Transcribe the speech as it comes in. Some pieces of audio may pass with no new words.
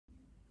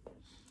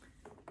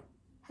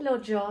Hello,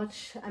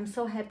 George. I'm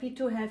so happy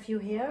to have you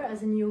here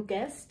as a new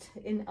guest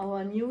in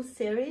our new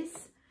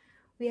series.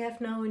 We have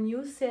now a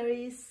new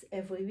series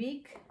every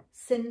week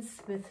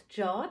since with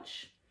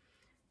George.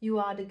 You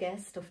are the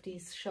guest of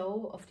this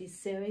show, of this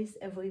series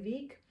every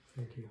week.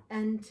 Thank you.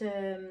 And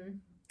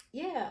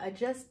yeah,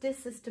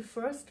 this is the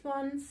first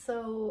one,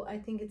 so I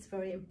think it's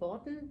very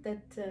important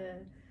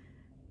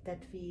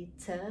that we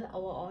tell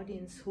our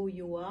audience who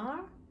you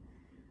are.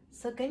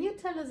 So can you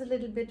tell us a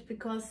little bit,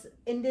 because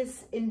in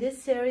this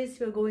series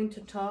we're going to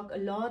talk a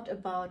lot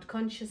about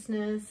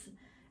consciousness,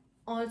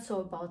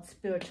 also about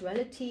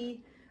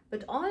spirituality,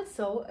 but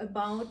also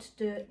about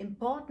the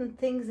important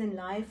things in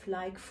life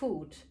like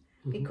food,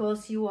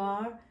 because you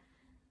are,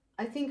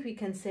 I think we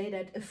can say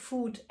that, a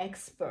food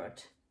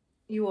expert.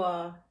 You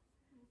are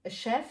a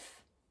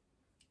chef,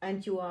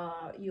 and you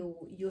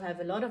have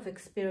a lot of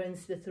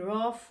experience with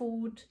raw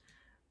food,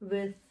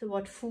 with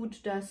what food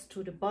does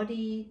to the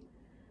body,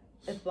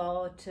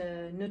 about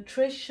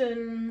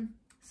nutrition.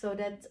 So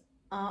that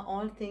are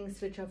all things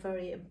which are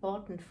very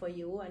important for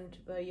you and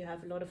where you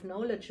have a lot of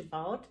knowledge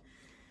about.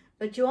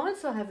 But you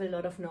also have a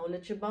lot of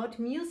knowledge about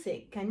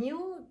music. Can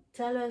you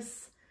tell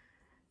us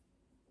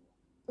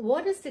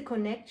what is the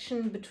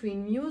connection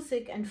between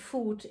music and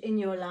food in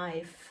your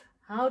life?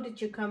 How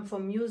did you come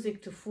from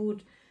music to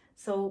food?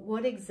 So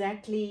what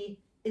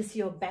exactly is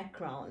your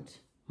background?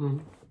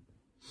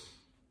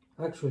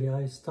 Actually,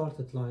 I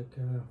started like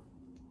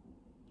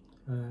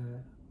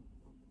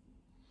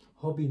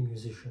hobby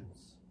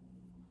musicians.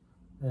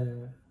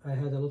 I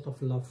had a lot of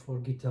love for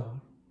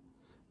guitar.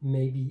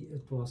 Maybe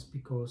it was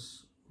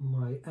because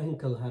my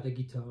uncle had a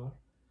guitar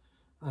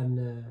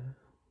and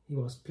he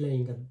was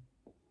playing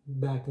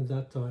back at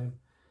that time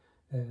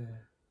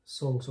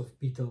songs of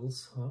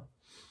Beatles,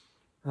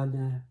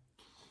 and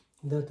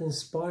that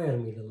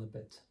inspired me a little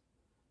bit.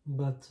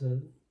 But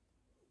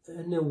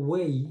in a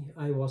way,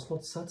 I was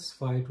not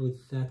satisfied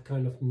with that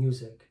kind of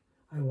music.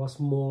 I was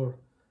more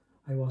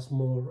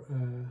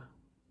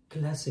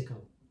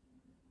classical.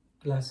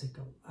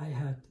 I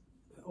had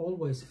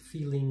always a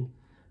feeling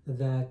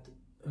that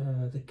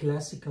the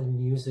classical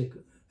music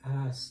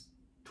has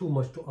too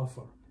much to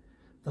offer.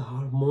 The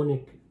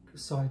harmonic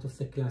side of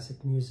the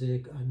classic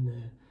music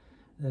and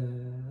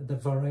the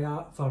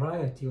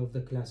variety of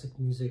the classic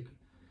music,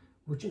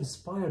 which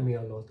inspired me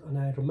a lot. And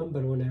I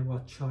remember when I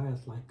was a child,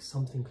 like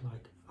something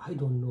like, I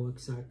don't know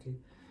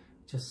exactly,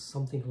 just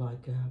something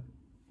like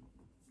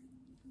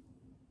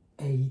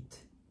 8,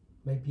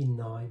 maybe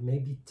 9,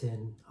 maybe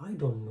 10, I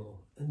don't know,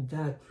 in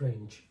that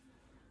range.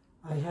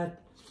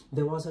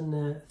 There was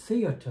a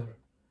theater,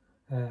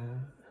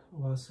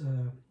 was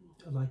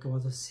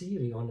a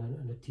series on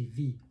a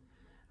TV,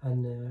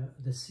 and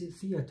the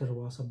theater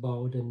was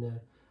about a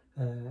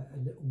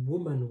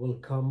woman will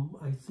come.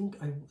 I think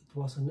it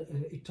was an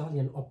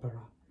Italian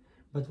opera,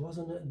 but it was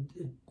a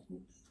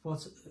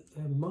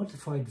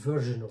modified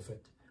version of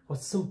it,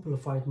 was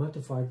simplified,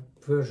 modified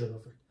version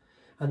of it,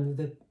 and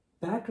the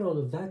background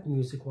of that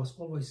music was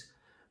always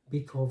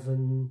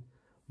Beethoven,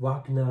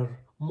 Wagner,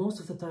 most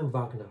of the time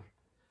Wagner.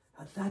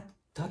 And that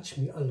touched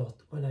me a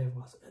lot when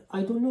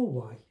I don't know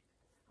why.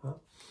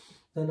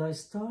 Then I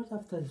start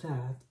after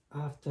that,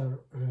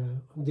 after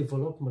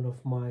development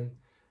of my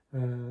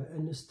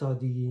and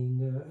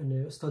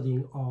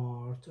studying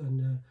art,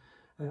 and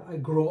I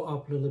grow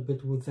up a little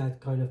bit with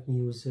that kind of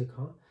music.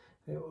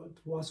 It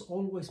was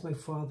always my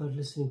father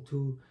listening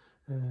to,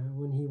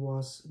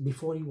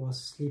 before he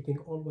was sleeping,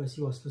 always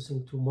he was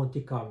listening to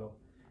Monte Carlo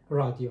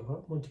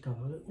radio, Monte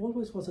Carlo. It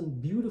always was a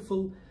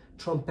beautiful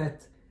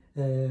trumpet,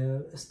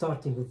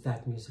 starting with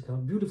that music, a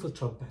beautiful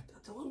trumpet.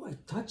 It always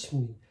touched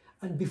me.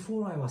 And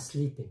before I was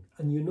sleeping,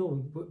 and you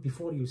know,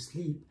 before you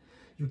sleep,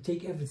 you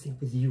take everything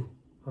with you.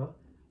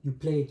 You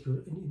play it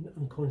in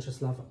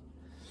unconscious level.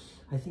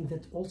 I think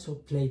that also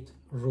played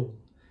a role.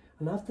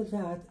 And after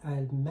that,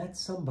 I met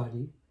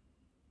somebody.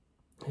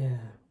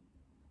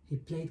 He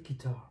played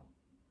guitar,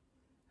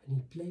 and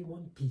he played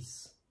one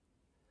piece.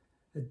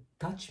 It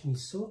touched me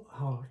so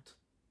hard,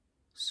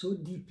 so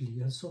deeply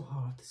and so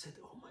hard. I said,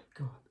 oh my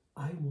God,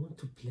 I want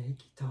to play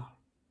guitar.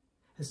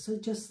 It's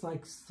just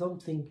like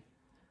something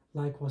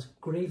like was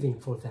craving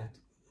for that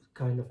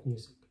kind of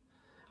music.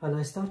 And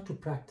I start to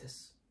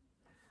practice.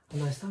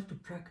 And I start to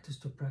practice,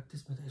 but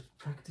I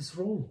practice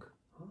wrong.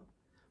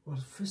 I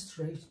was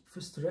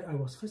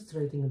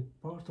frustrating in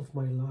part of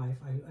my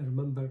life. I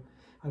remember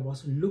I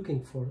was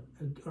looking for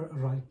a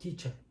right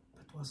teacher,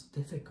 but it was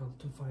difficult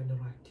to find a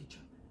right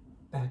teacher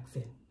back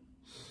then.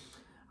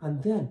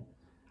 And then,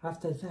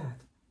 after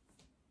that,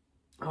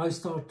 I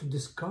start to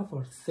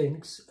discover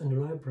things in the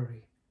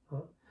library.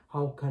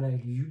 How can I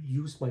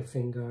use my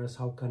fingers?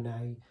 How can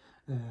I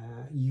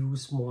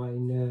use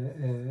mine,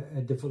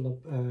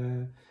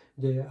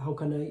 how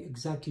can I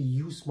exactly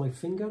use my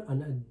finger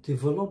and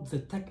develop the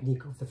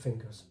technique of the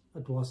fingers?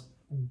 It was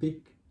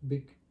big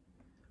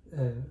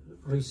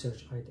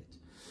research I did.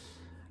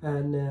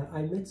 And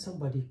I met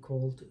somebody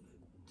called,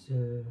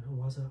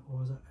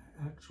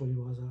 actually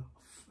was a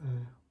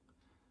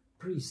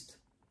priest,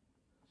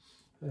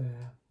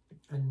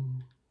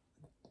 and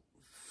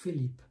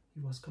Philip.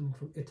 He was coming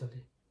from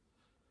Italy,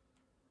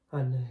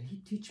 and he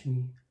teach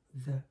me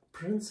the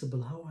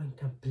principle how I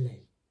can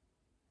play.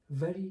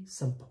 Very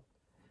simple.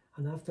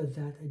 And after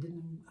that, I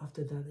didn't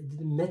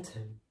meet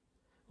him.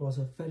 It was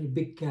a very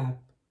big gap.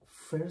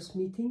 First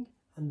meeting,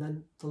 and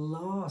then the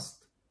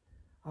last.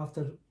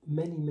 After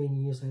many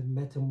years, I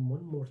met him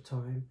one more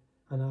time,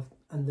 and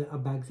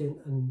back then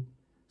and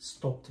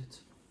stopped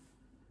it.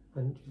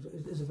 And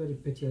it is a very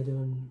pity I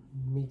didn't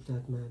meet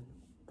that man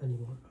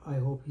anymore. I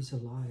hope he's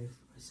alive.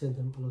 I send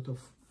him a lot of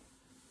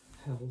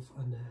health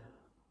and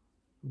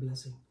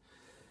blessing.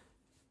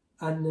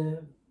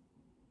 And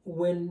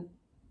when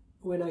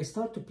I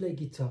start to play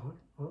guitar,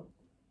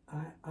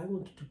 I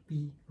wanted to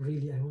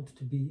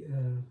be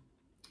a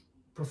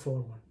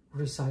performer,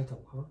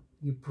 recital.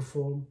 You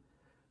perform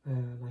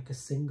like a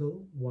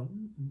single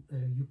one,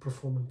 you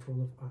perform in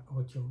front of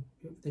audience.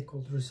 They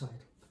call it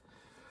recital.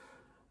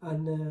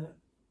 And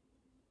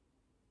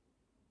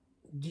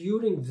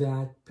during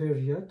that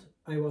period,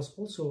 I was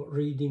also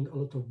reading a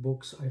lot of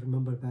books. I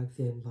remember back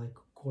then, like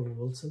Colin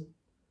Wilson,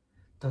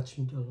 touched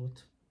me a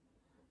lot.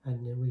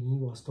 And when he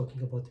was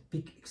talking about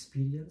peak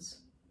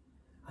experience,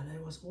 and I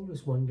was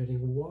always wondering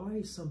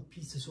why some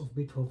pieces of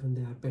Beethoven,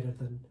 they are better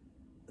than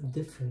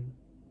different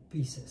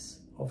pieces,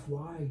 of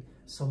why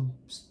some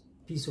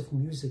piece of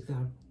music that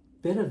are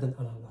better than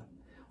another,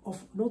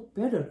 of not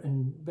better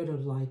and better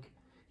like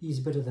he's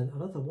better than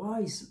another,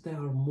 why they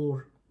are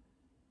more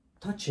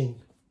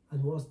touching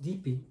and was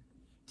deeply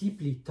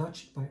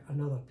touched by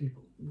another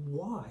people.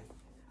 Why?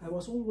 I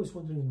was always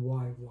wondering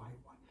why.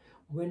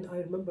 When I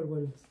remember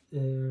when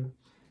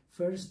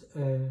first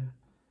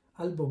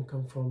album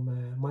come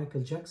from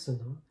Michael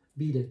Jackson,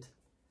 Beat It,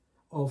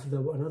 of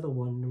another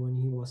one when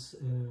he was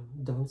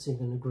dancing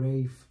in a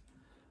grave,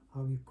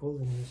 how you call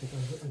the music,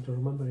 I don't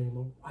remember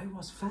anymore. I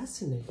was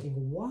fascinating.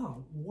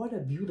 Wow, what a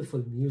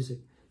beautiful music.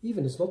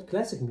 Even it's not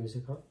classic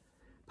music, but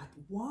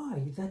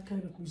why that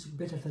kind of music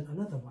better than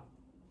another one?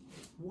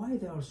 Why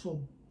they are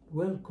so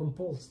well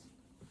composed?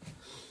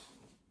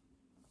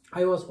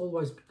 I was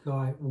always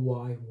guy,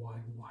 why?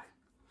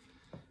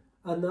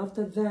 And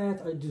after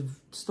that, I did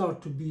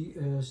start to be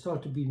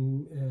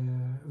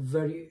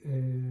very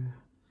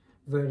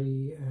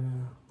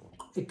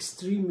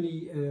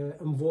extremely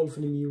involved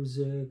in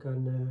music,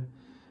 and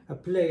I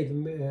played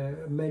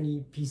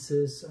many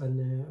pieces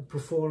and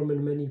performed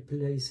in many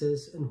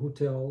places, in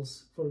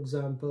hotels, for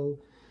example.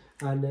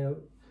 And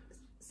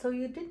so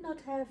you did not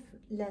have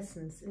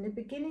lessons in the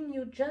beginning.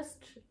 You just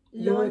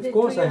no, learned of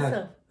course it to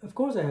yourself. Of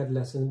course I had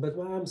lessons, but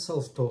I'm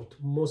self-taught.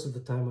 Most of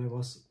the time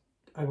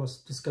I was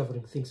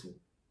discovering things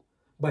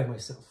by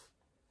myself,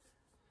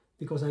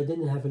 because I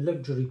didn't have a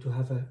luxury to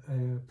have a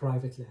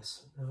private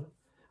lesson.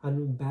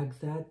 And back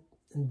then,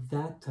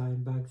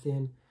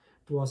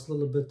 it was a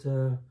little bit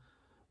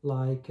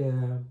like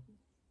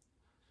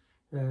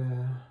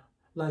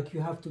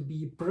you have to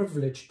be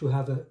privileged to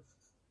have a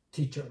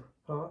teacher,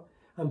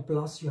 and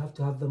plus you have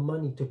to have the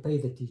money to pay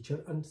the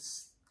teacher. And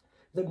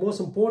the most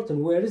important,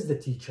 where is the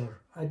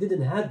teacher? I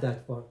didn't have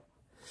that one.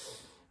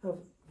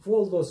 For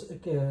all those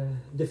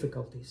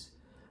difficulties,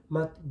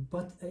 but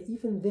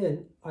even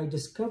then, I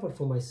discovered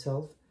for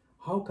myself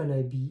how can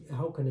I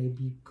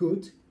be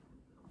good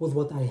with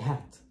what I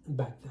had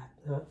back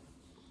then.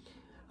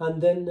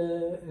 And then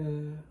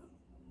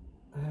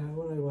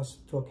what I was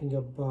talking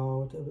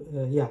about,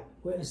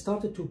 when I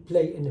started to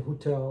play in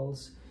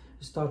hotels,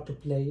 start to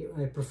play,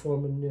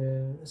 perform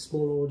in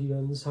small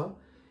audience,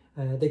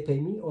 they pay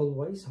me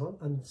always,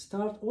 and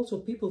start also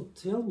people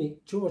tell me,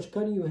 George,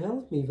 can you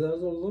help me?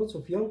 There's lots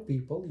of young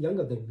people,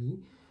 younger than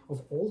me,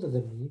 of older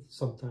than me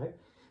sometimes,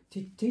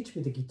 teach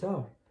me the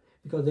guitar,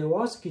 because there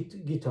was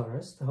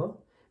guitarists,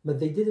 but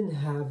they didn't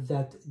have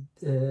that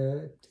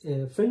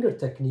finger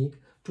technique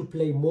to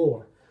play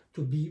more,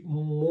 to be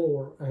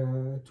more,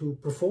 to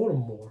perform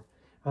more,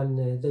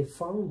 and they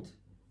found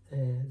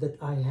that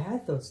I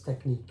had that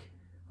technique.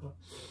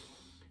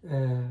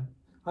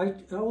 I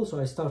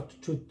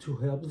started to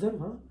help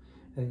them.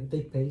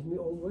 They paid me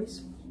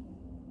always,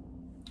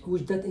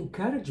 which that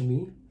encouraged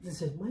me. They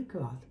said, my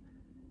God,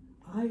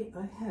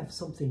 I have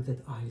something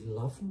that I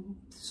love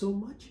so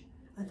much,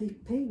 and they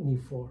pay me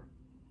for,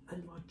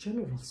 and are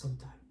generous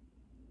sometimes,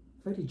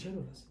 very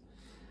generous.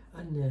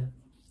 And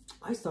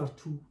I start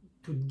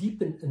to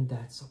deepen in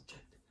that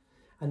subject.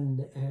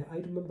 And I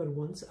remember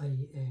once I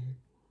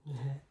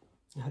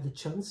had a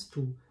chance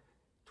to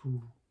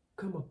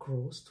come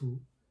across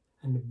to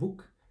a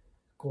book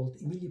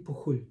called Emilio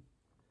Puchul.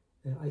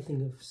 I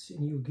think if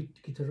you're a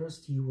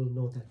guitarist, you will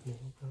know that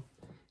name.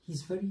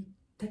 He's very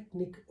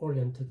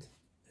technique-oriented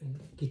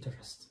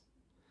guitarist.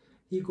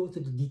 He goes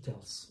to the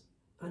details,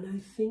 and I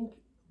think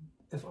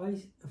if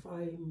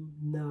I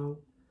now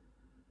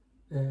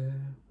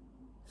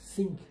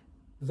think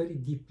very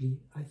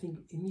deeply, I think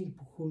Emilio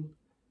Puchul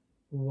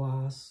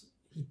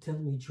he tell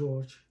me,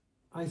 George,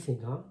 I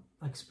think,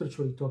 like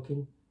spiritually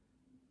talking,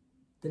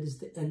 that is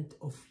the end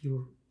of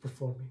your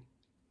performing.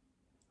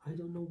 I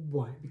don't know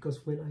why,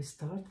 because when I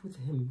start with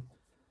him,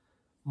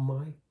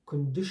 my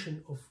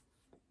condition of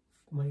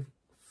my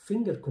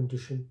finger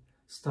condition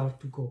start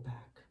to go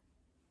back.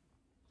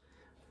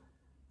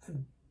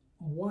 And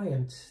why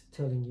I'm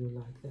telling you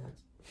like that?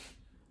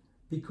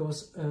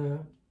 Because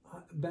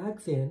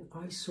back then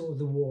I saw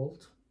the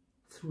world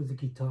through the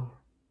guitar.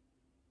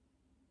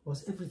 It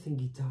was everything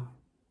guitar.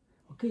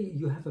 Okay,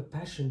 you have a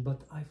passion,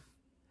 but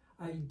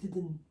I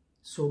didn't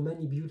saw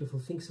many beautiful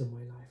things in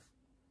my life.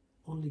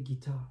 Only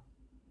guitar.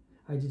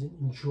 I didn't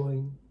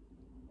enjoy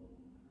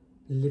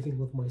living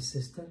with my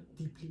sister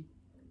deeply,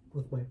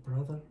 with my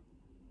brother,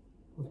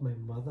 with my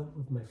mother,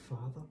 with my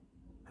father.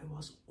 I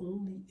was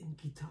only in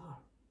guitar.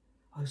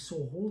 I saw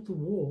all the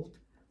world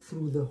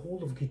through the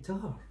whole of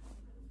guitar.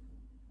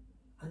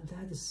 And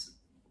that is,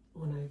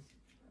 when I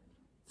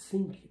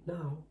think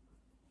now,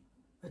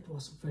 it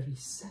was very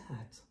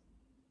sad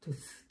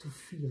to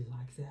feel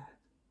like that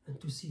and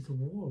to see the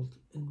world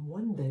in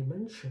one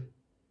dimension.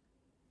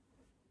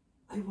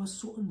 I was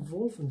so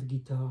involved in the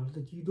guitar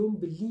that you don't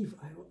believe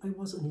I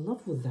was in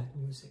love with that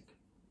music.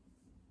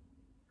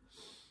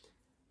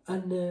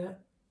 And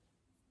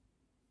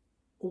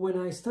when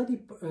I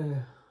studied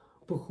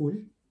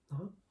Puchul,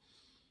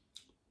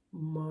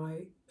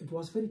 it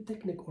was very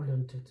technique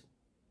oriented.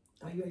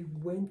 I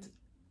went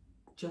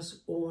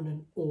just on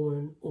and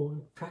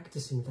on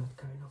practicing that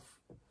kind of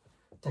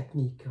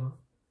technique.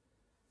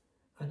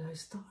 And I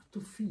start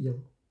to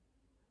feel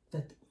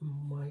that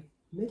my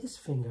middle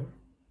finger,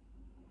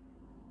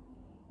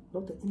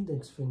 not the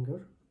index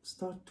finger,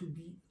 start to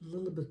be a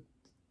little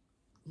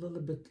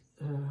bit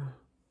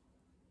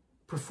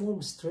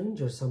perform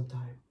stranger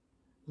sometime,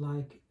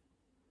 like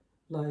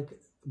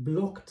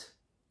blocked,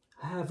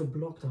 have a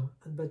blocked,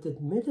 but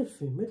that middle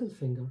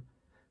finger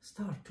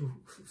start to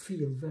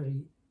feel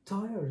very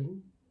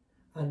tiring,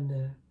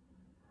 and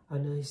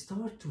I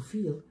start to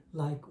feel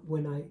like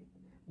when I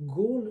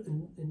go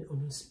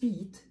on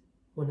speed,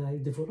 when I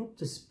develop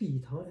the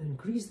speed,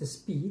 increase the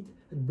speed,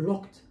 it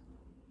blocked.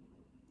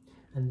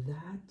 And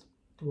that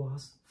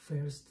was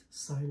first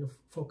sign of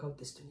focal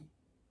dystony,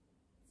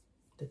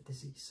 that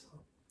disease.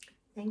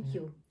 Thank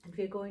you. And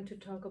we're going to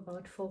talk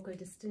about focal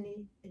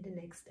dystony in the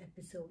next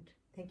episode.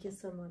 Thank you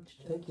so much,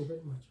 George. Thank you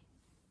very much.